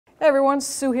Hey everyone,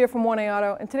 Sue here from 1A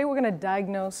Auto, and today we're going to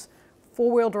diagnose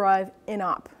four-wheel drive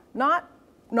in-op. Not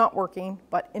working,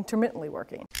 but intermittently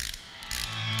working.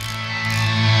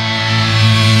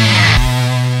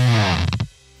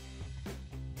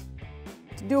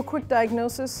 To do a quick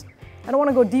diagnosis, I don't want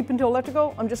to go deep into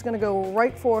electrical. I'm just going to go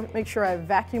right for make sure I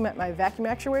vacuum at my vacuum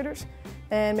actuators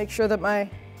and make sure that my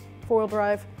four-wheel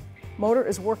drive motor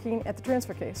is working at the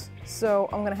transfer case. So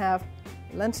I'm going to have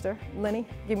Lenny,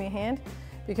 give me a hand,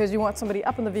 because you want somebody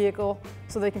up in the vehicle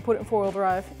so they can put it in four-wheel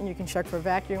drive and you can check for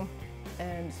vacuum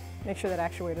and make sure that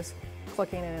actuator's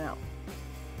clicking in and out.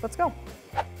 Let's go.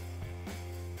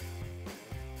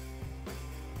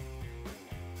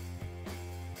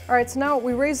 All right, so now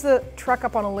we raise the truck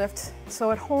up on a lift. So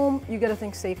at home, you gotta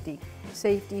think safety.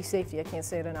 Safety, safety, I can't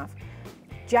say it enough.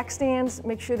 Jack stands,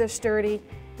 make sure they're sturdy,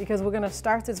 because we're gonna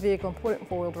start this vehicle and put it in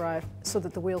four-wheel drive so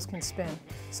that the wheels can spin,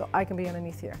 so I can be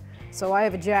underneath here. So I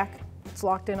have a jack. It's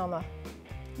locked in on the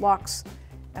locks.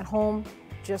 At home,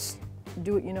 just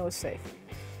do what you know is safe.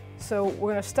 So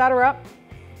we're going to start her up.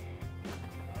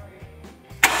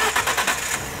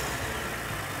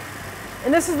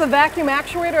 And this is the vacuum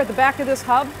actuator at the back of this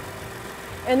hub.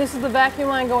 And this is the vacuum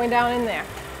line going down in there.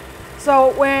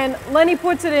 So when Lenny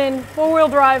puts it in four-wheel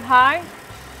drive high,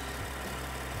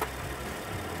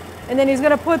 and then he's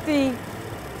going to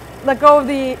let go of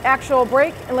the actual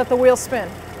brake and let the wheel spin.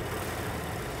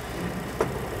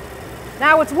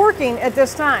 Now it's working at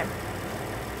this time.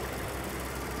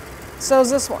 So is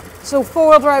this one. So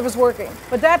four-wheel drive is working.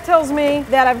 But that tells me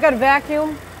that I've got a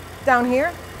vacuum down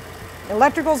here,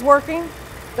 electrical's working,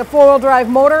 the four-wheel drive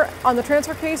motor on the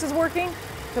transfer case is working,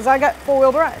 because I got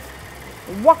four-wheel drive.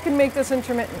 What can make this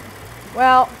intermittent?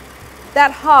 Well,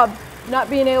 that hub not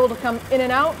being able to come in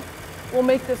and out will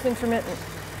make this intermittent.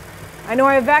 I know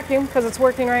I have vacuum because it's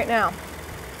working right now.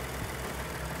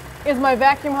 Is my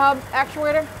vacuum hub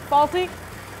actuator faulty?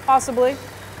 Possibly.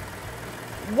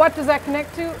 What does that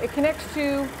connect to? It connects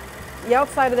to the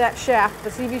outside of that shaft, the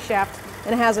CV shaft,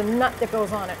 and it has a nut that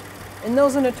goes on it. And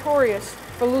those are notorious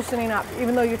for loosening up.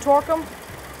 Even though you torque them,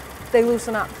 they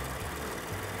loosen up.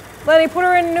 Lenny, put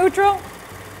her in neutral.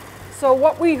 So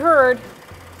what we heard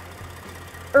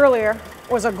earlier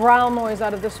was a growl noise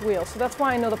out of this wheel. So that's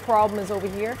why I know the problem is over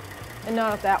here and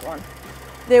not at that one.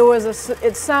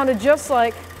 It sounded just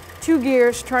like two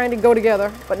gears trying to go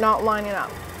together, but not lining up.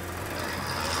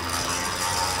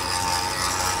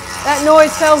 That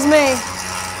noise tells me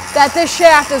that this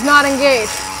shaft is not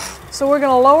engaged. So we're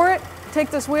gonna lower it,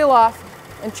 take this wheel off,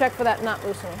 and check for that nut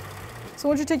loosening. So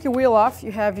once you take your wheel off,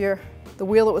 you have the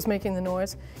wheel that was making the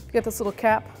noise. You get this little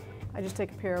cap. I just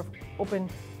take a pair of open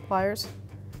pliers.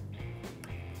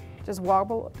 Just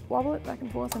wobble it back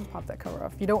and forth and pop that cover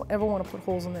off. You don't ever want to put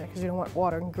holes in there because you don't want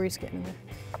water and grease getting in there.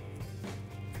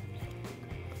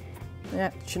 Yeah,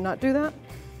 should not do that.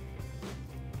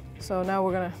 So now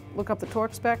we're going to look up the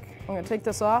torque spec. I'm going to take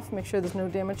this off, make sure there's no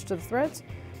damage to the threads.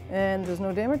 And there's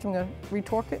no damage, I'm going to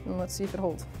re-torque it and let's see if it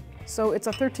holds. So it's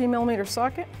a 13mm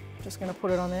socket. Just going to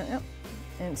put it on there. Yep.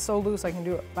 And it's so loose I can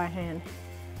do it by hand.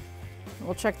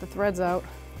 We'll check the threads out,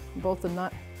 both the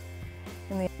nut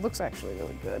and it looks actually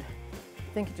really good.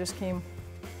 I think it just came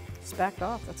spacked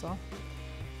off, that's all.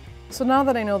 So now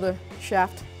that I know the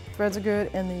shaft threads are good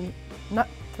and the nut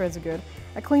threads are good,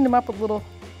 I cleaned them up with a little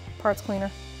parts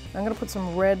cleaner. I'm going to put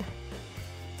some red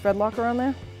thread locker on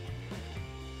there.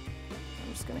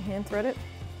 I'm just going to hand thread it.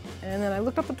 And then I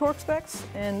looked up the torque specs,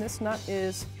 and this nut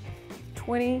is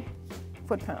 20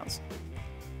 foot-pounds.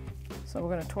 So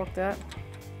we're going to torque that.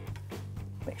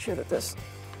 Make sure that this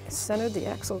is centered. The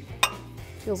axle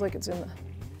feels like it's in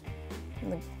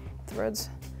the threads.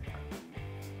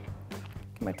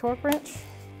 Get my torque wrench,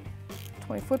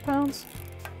 20 foot-pounds.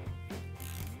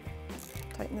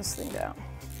 Tighten this thing down.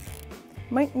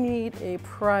 Might need a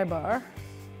pry bar.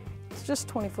 It's just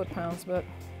 20 foot-pounds, but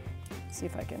let's see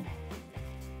if I can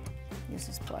use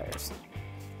these pliers.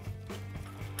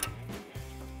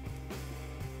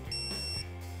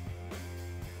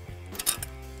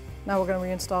 Now we're going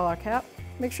to reinstall our cap.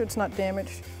 Make sure it's not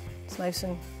damaged. It's nice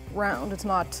and round. It's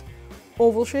not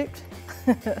oval shaped.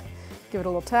 Give it a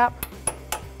little tap.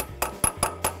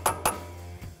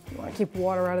 You want to keep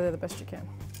water out of there the best you can.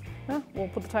 Yeah, we'll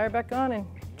put the tire back on and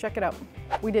check it out.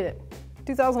 We did it.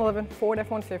 2011 Ford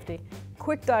F-150.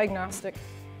 Quick diagnostic.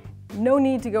 No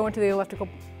need to go into the electrical.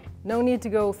 No need to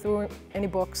go through any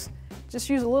books. Just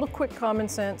use a little quick common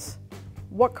sense.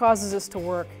 What causes this to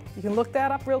work? You can look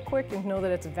that up real quick and know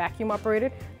that it's vacuum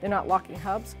operated. They're not locking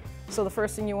hubs. So the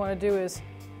first thing you want to do is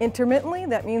intermittently,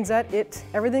 that means that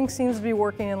everything seems to be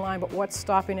working in line, but what's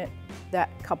stopping it that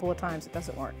couple of times it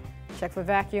doesn't work? Check for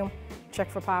vacuum, check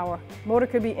for power. Motor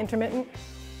could be intermittent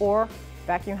or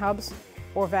vacuum hubs,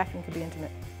 or vacuum could be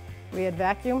intimate. We had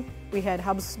vacuum, we had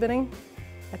hubs spinning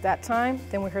at that time,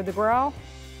 then we heard the growl.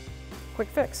 Quick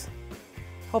fix.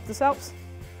 Hope this helps.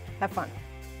 Have fun.